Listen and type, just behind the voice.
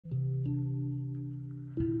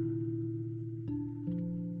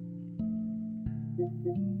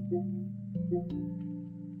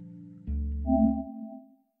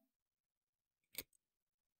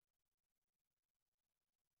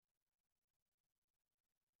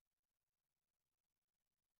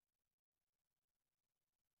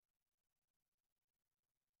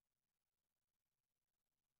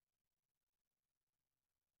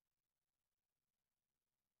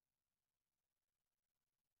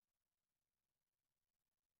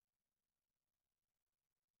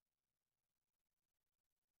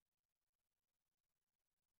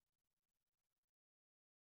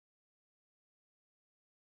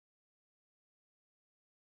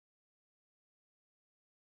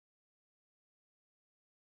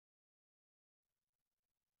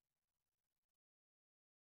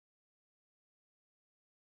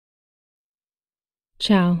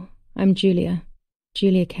Ciao, I'm Julia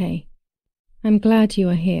K. I'm glad you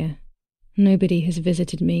are here. Nobody has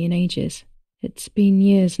visited me in ages. It's been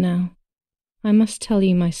years now. I must tell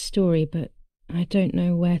you my story, but I don't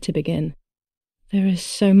know where to begin. There is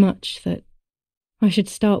so much that I should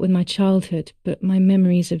start with my childhood, but my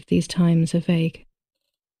memories of these times are vague.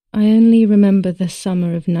 I only remember the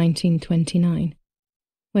summer of 1929,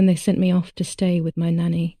 when they sent me off to stay with my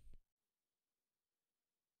nanny.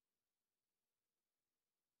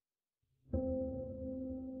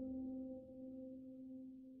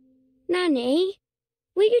 Nanny,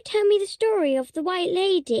 will you tell me the story of the White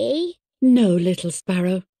Lady? No, little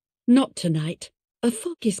sparrow, not tonight. A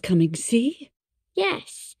fog is coming, see?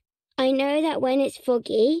 Yes, I know that when it's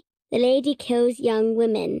foggy, the lady kills young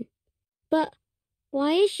women. But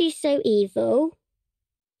why is she so evil?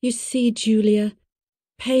 You see, Julia,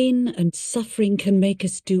 pain and suffering can make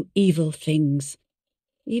us do evil things,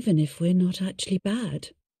 even if we're not actually bad.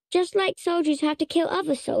 Just like soldiers have to kill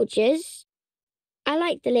other soldiers. I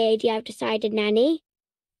like the lady, I've decided, Nanny.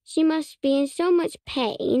 She must be in so much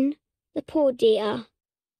pain, the poor dear.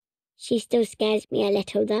 She still scares me a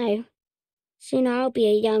little, though. Soon I'll be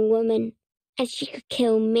a young woman, and she could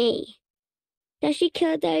kill me. Does she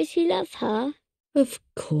kill those who love her? Of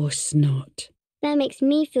course not. That makes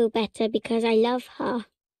me feel better because I love her.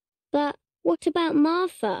 But what about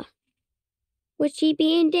Martha? Would she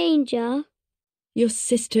be in danger? Your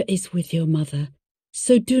sister is with your mother,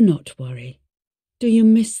 so do not worry. Do you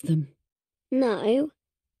miss them? No.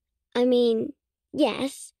 I mean,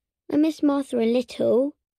 yes, I miss Martha a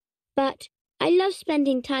little, but I love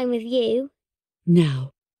spending time with you.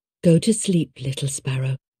 Now, go to sleep, little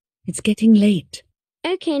sparrow. It's getting late.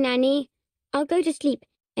 Okay, Nanny, I'll go to sleep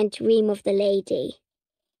and dream of the lady.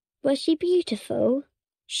 Was she beautiful?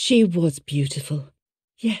 She was beautiful.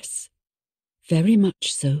 Yes, very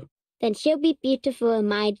much so. Then she'll be beautiful in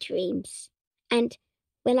my dreams. And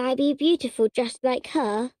will I be beautiful just like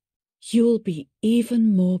her? You'll be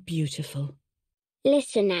even more beautiful.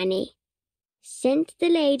 Listen, Nanny. Since the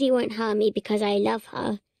lady won't harm me because I love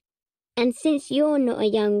her, and since you're not a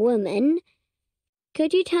young woman,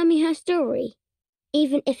 could you tell me her story,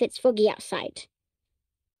 even if it's foggy outside?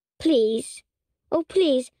 Please. Oh,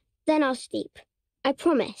 please, then I'll sleep. I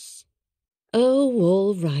promise. Oh,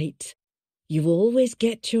 all right. You always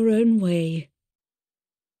get your own way.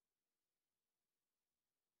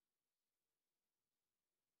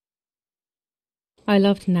 I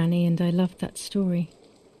loved Nanny and I loved that story.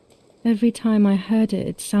 Every time I heard it,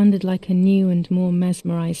 it sounded like a new and more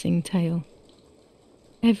mesmerizing tale.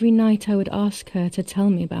 Every night I would ask her to tell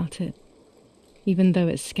me about it, even though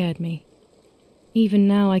it scared me. Even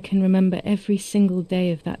now I can remember every single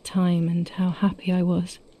day of that time and how happy I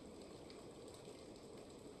was.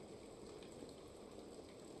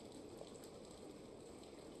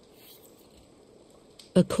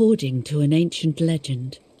 According to an ancient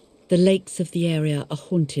legend, the lakes of the area are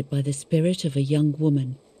haunted by the spirit of a young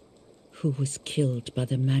woman who was killed by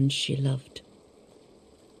the man she loved.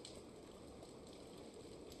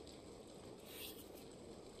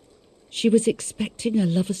 She was expecting a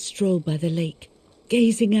lover's stroll by the lake,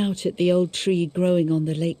 gazing out at the old tree growing on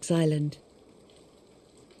the lake's island.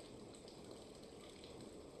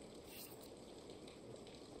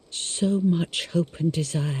 So much hope and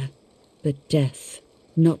desire, but death,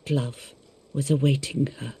 not love, was awaiting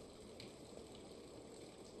her.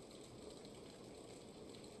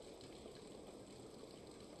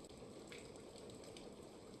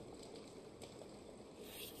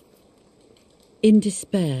 In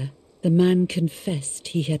despair, the man confessed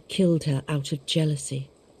he had killed her out of jealousy.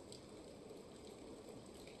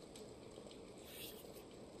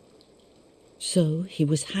 So he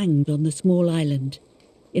was hanged on the small island,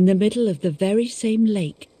 in the middle of the very same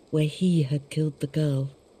lake where he had killed the girl.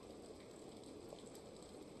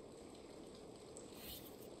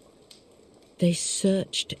 They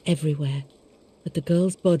searched everywhere, but the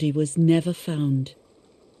girl's body was never found.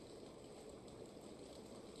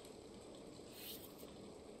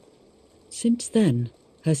 Since then,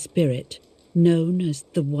 her spirit, known as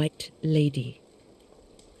the White Lady,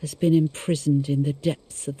 has been imprisoned in the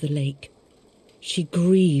depths of the lake. She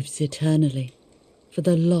grieves eternally for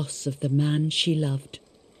the loss of the man she loved.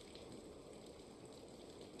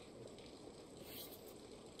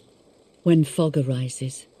 When fog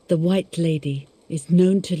arises, the White Lady is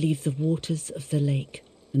known to leave the waters of the lake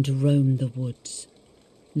and roam the woods,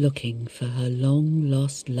 looking for her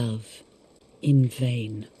long-lost love in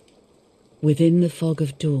vain. Within the fog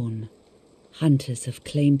of dawn, hunters have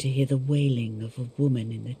claimed to hear the wailing of a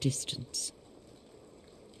woman in the distance.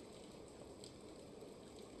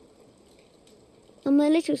 I'm a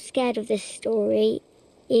little scared of this story,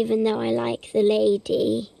 even though I like the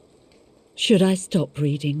lady. Should I stop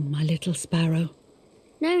reading, my little sparrow?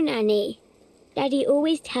 No, Nanny. Daddy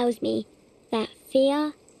always tells me that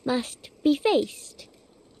fear must be faced.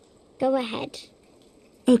 Go ahead.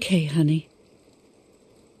 Okay, honey.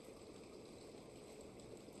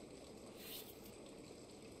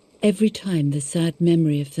 Every time the sad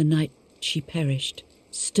memory of the night she perished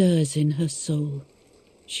stirs in her soul,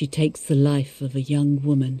 she takes the life of a young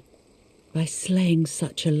woman by slaying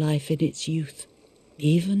such a life in its youth.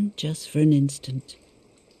 Even just for an instant,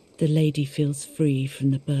 the lady feels free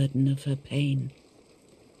from the burden of her pain.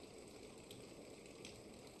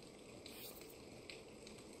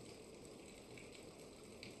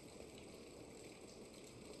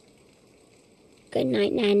 Good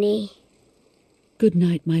night, Nanny. Good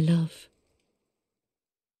night, my love.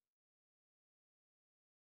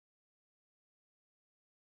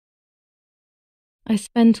 I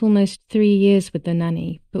spent almost 3 years with the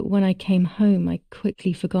nanny, but when I came home, I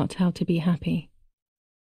quickly forgot how to be happy.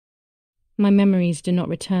 My memories do not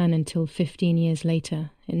return until 15 years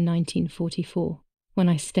later, in 1944, when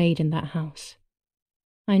I stayed in that house.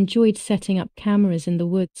 I enjoyed setting up cameras in the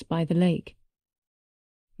woods by the lake.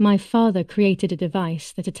 My father created a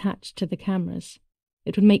device that attached to the cameras.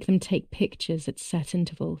 It would make them take pictures at set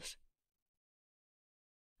intervals.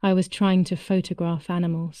 I was trying to photograph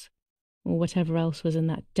animals, or whatever else was in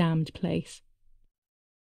that damned place.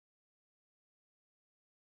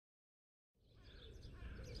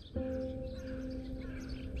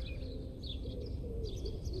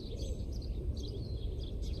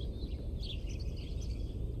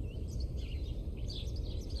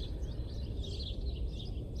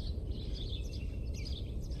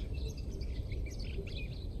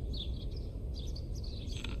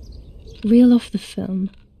 Reel off the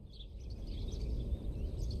film.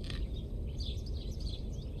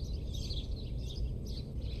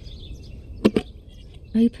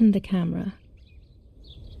 Open the camera.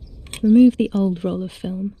 Remove the old roll of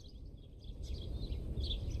film.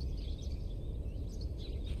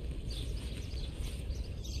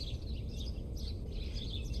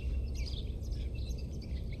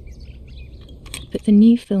 Put the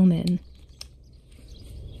new film in.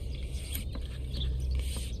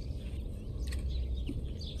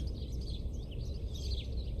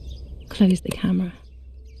 Close the camera.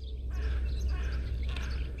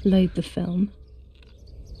 Load the film.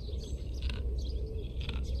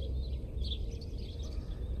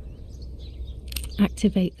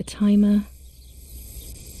 Activate the timer.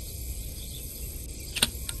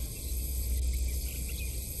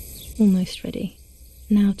 Almost ready.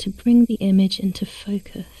 Now to bring the image into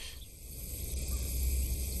focus.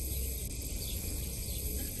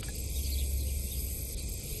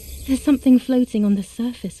 There's something floating on the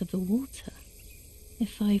surface of the water.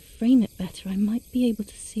 If I frame it better, I might be able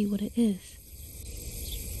to see what it is.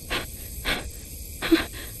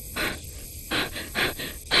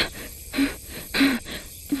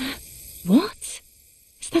 What?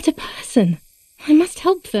 Is that a person? I must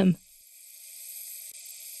help them.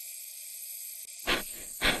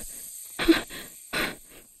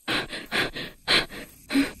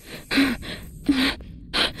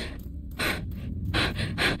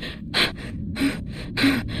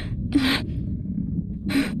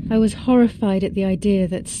 I was horrified at the idea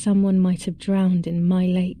that someone might have drowned in my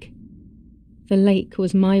lake. The lake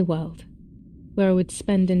was my world, where I would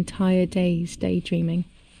spend entire days daydreaming.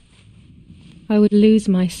 I would lose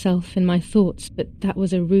myself in my thoughts, but that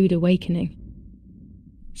was a rude awakening.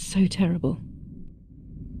 So terrible.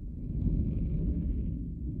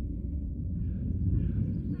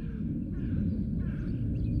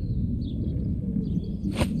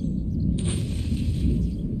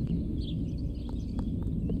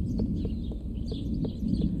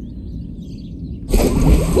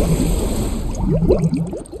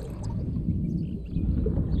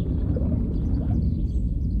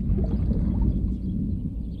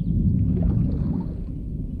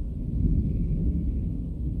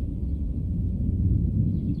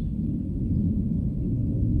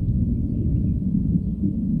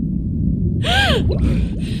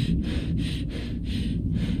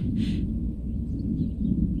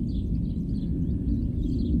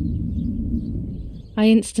 I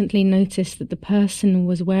instantly noticed that the person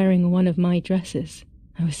was wearing one of my dresses.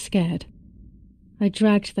 I was scared. I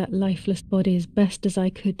dragged that lifeless body as best as I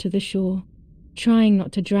could to the shore, trying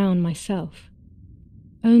not to drown myself.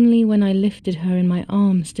 Only when I lifted her in my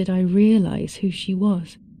arms did I realize who she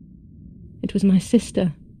was. It was my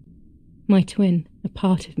sister, my twin, a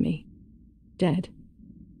part of me, dead.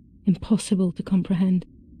 Impossible to comprehend.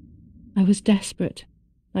 I was desperate.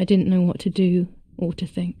 I didn't know what to do or to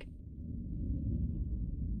think.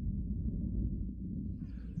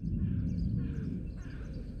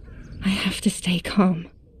 I have to stay calm.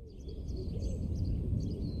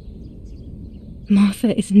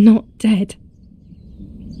 Martha is not dead.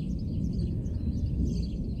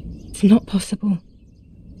 It's not possible.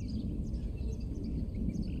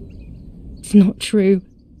 It's not true.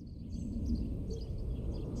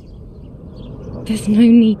 There's no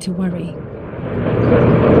need to worry.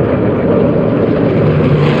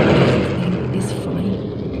 Everything is fine.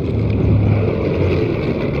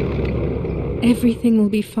 Everything will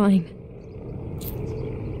be fine.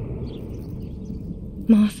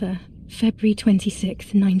 Martha, February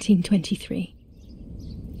 26th, 1923.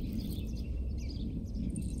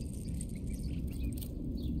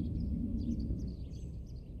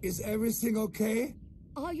 Is everything okay?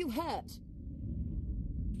 Are you hurt?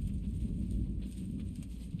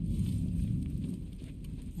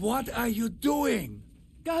 What are you doing?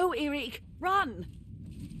 Go, Eric! Run!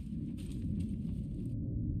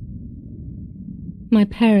 My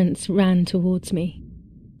parents ran towards me.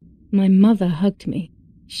 My mother hugged me.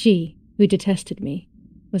 She, who detested me,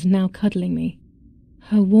 was now cuddling me.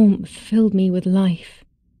 Her warmth filled me with life,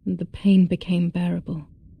 and the pain became bearable.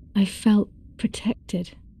 I felt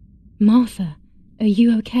protected. "Martha, are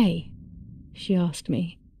you okay?" she asked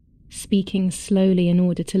me, speaking slowly in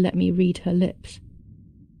order to let me read her lips.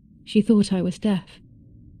 She thought I was deaf.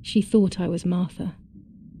 She thought I was Martha.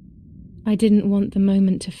 I didn't want the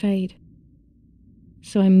moment to fade,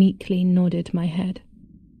 so I meekly nodded my head.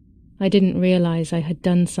 I didn't realize I had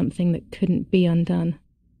done something that couldn't be undone.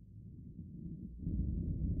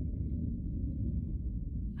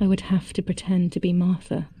 I would have to pretend to be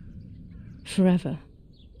Martha forever.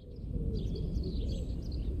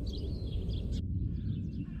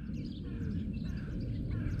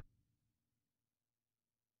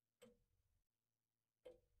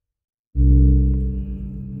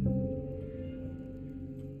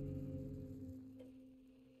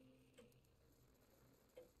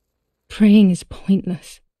 Praying is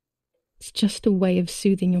pointless. It's just a way of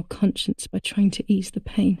soothing your conscience by trying to ease the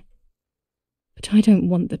pain. But I don't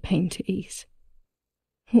want the pain to ease.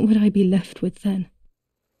 What would I be left with then?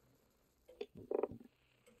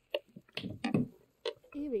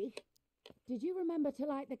 Eric, did you remember to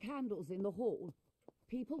light the candles in the hall?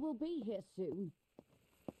 People will be here soon.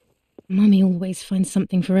 Mummy always finds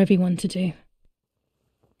something for everyone to do.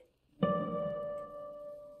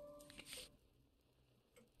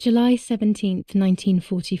 July 17th,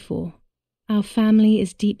 1944. Our family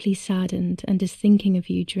is deeply saddened and is thinking of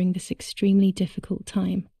you during this extremely difficult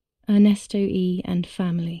time. Ernesto E. and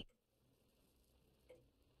family.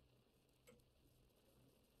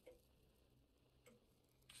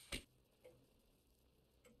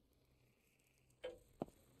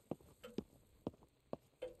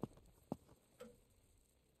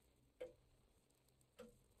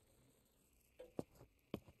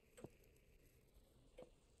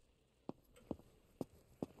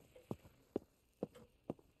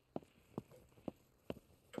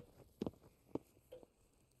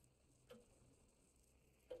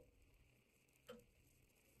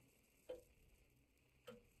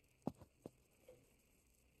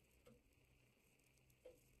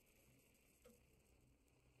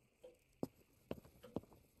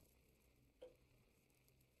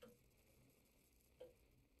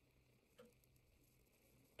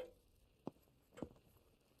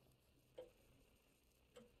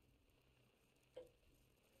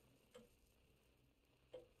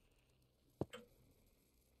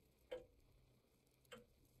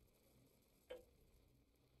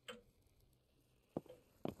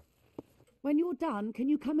 When you're done, can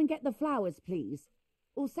you come and get the flowers, please?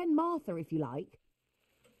 Or send Martha if you like.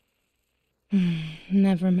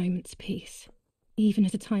 Never a moment's peace. Even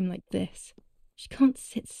at a time like this. She can't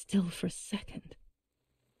sit still for a second.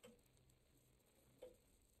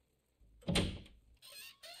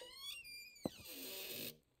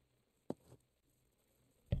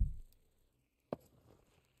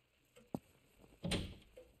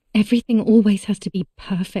 Everything always has to be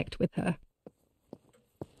perfect with her.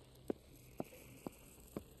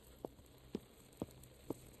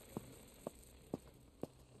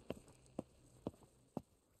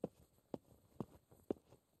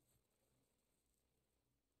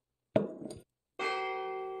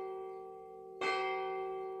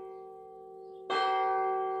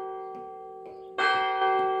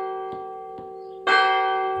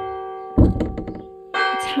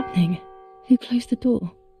 happening? Who closed the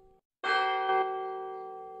door?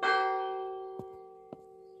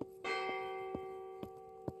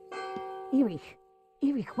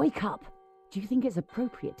 Erich, wake up. Do you think it's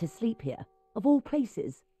appropriate to sleep here, of all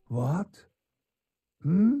places? What?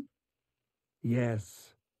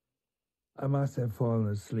 Yes. I must have fallen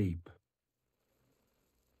asleep.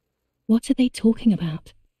 What are they talking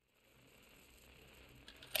about?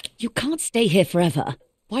 You can't stay here forever.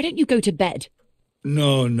 Why don't you go to bed?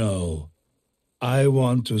 No. I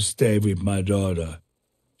want to stay with my daughter.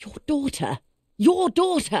 Your daughter? Your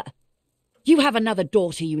daughter? You have another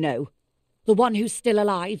daughter, you know. The one who's still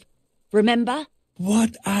alive. Remember?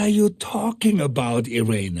 What are you talking about,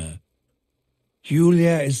 Irene?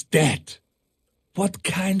 Julia is dead. What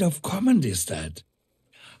kind of comment is that?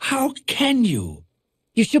 How can you?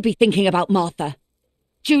 You should be thinking about Martha.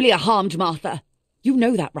 Julia harmed Martha. You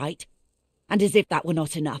know that, right? And as if that were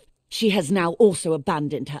not enough, she has now also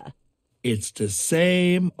abandoned her. It's the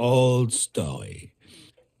same old story.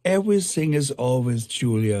 Everything is always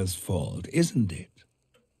Julia's fault, isn't it?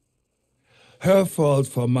 Her fault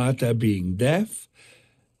for Martha being deaf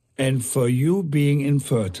and for you being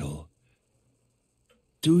infertile.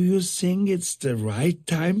 Do you think it's the right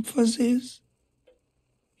time for this?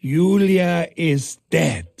 Julia is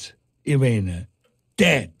dead, Irene.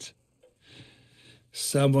 Dead.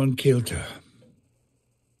 Someone killed her.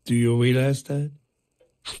 Do you realize that?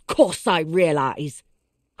 Of course I realize.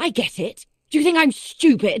 I get it. Do you think I'm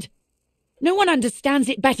stupid? No one understands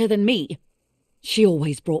it better than me. She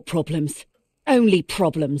always brought problems. Only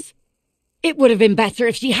problems. It would have been better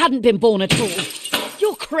if she hadn't been born at all.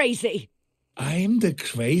 You're crazy. I'm the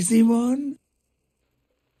crazy one?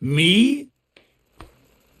 Me?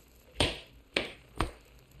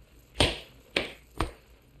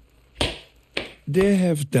 They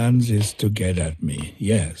have done this to get at me,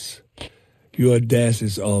 yes. Your death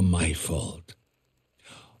is all my fault.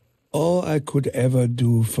 All I could ever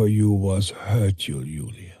do for you was hurt you,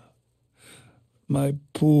 Julia. My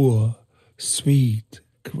poor, sweet,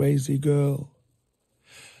 crazy girl.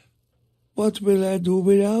 What will I do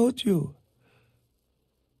without you?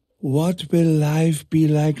 What will life be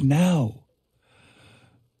like now?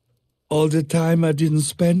 All the time I didn't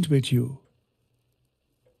spend with you.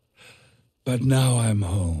 But now I'm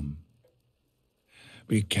home.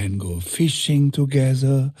 We can go fishing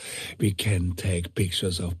together. We can take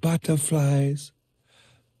pictures of butterflies.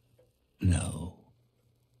 No.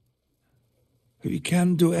 We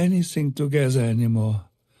can't do anything together anymore,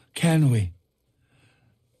 can we?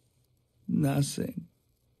 Nothing.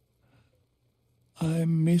 I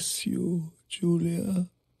miss you, Julia.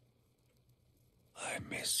 I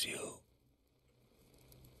miss you.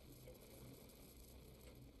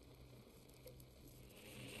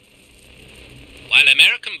 While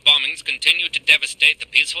American bombings continue to devastate the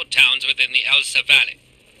peaceful towns within the Elsa Valley,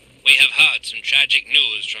 we have heard some tragic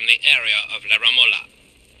news from the area of La Ramola.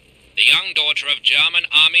 The young daughter of German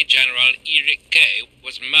Army General Erich K.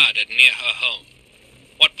 was murdered near her home.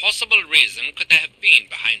 What possible reason could there have been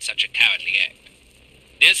behind such a cowardly act?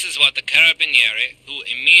 This is what the Carabinieri, who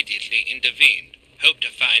immediately intervened, hope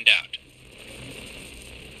to find out.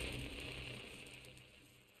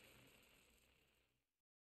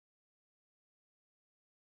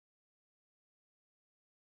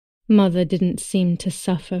 Mother didn't seem to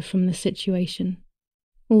suffer from the situation.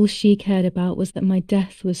 All she cared about was that my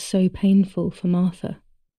death was so painful for Martha.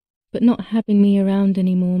 But not having me around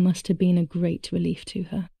anymore must have been a great relief to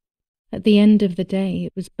her. At the end of the day,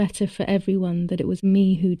 it was better for everyone that it was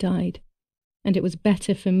me who died. And it was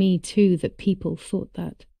better for me too that people thought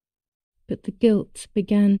that. But the guilt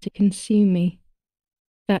began to consume me.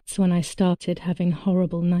 That's when I started having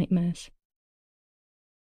horrible nightmares.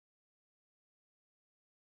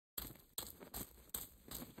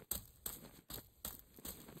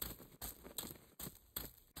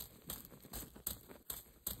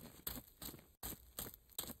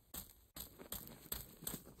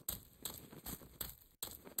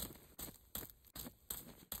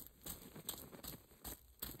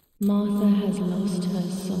 Martha has lost her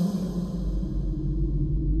soul.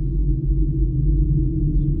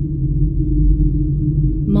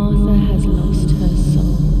 Martha has lost her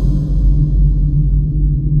soul.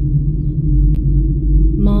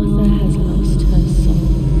 Martha has lost her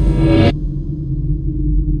soul.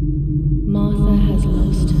 Martha has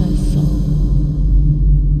lost her soul.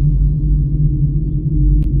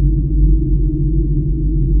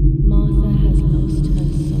 Martha has lost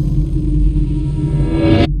her soul.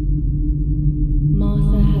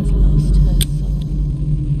 Martha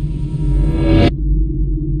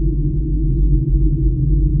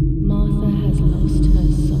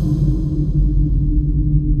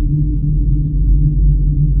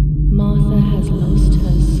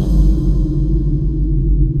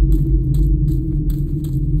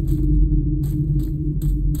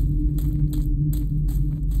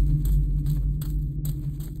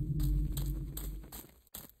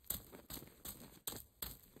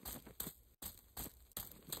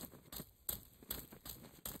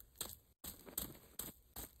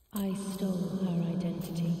I stole her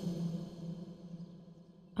identity.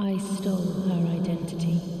 I stole her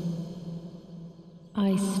identity.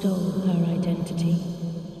 I stole her identity.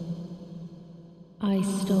 I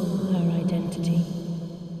stole her identity.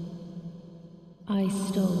 I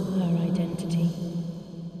stole her identity.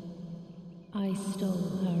 I stole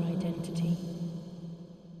her identity.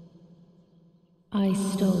 I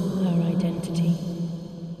stole her identity.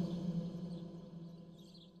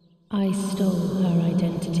 I stole her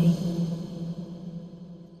identity.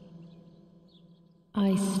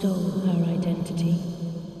 I stole her identity.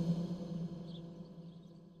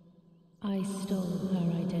 I stole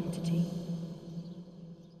her identity.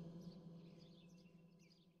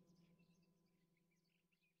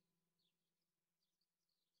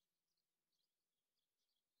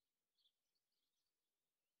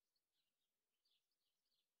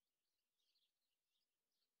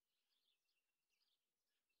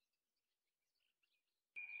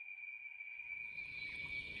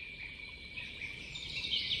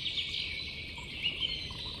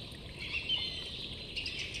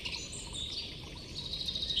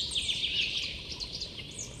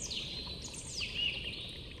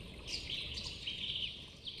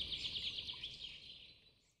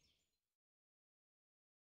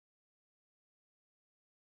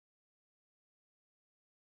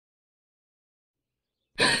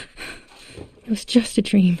 It was just a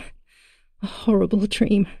dream. A horrible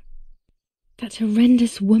dream. That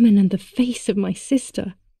horrendous woman and the face of my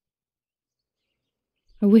sister.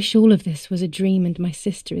 I wish all of this was a dream and my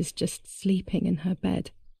sister is just sleeping in her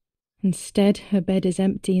bed. Instead, her bed is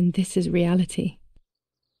empty and this is reality.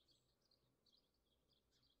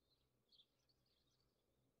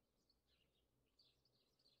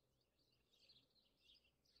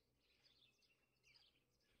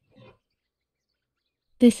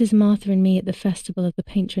 This is Martha and me at the festival of the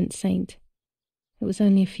patron saint. It was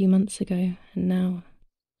only a few months ago, and now...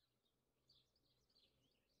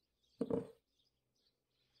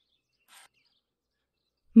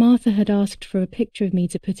 Martha had asked for a picture of me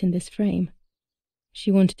to put in this frame.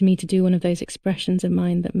 She wanted me to do one of those expressions of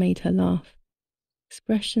mine that made her laugh.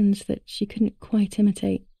 Expressions that she couldn't quite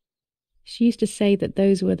imitate. She used to say that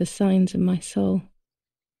those were the signs of my soul.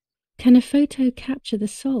 Can a photo capture the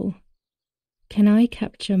soul? Can I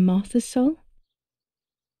capture Martha's soul?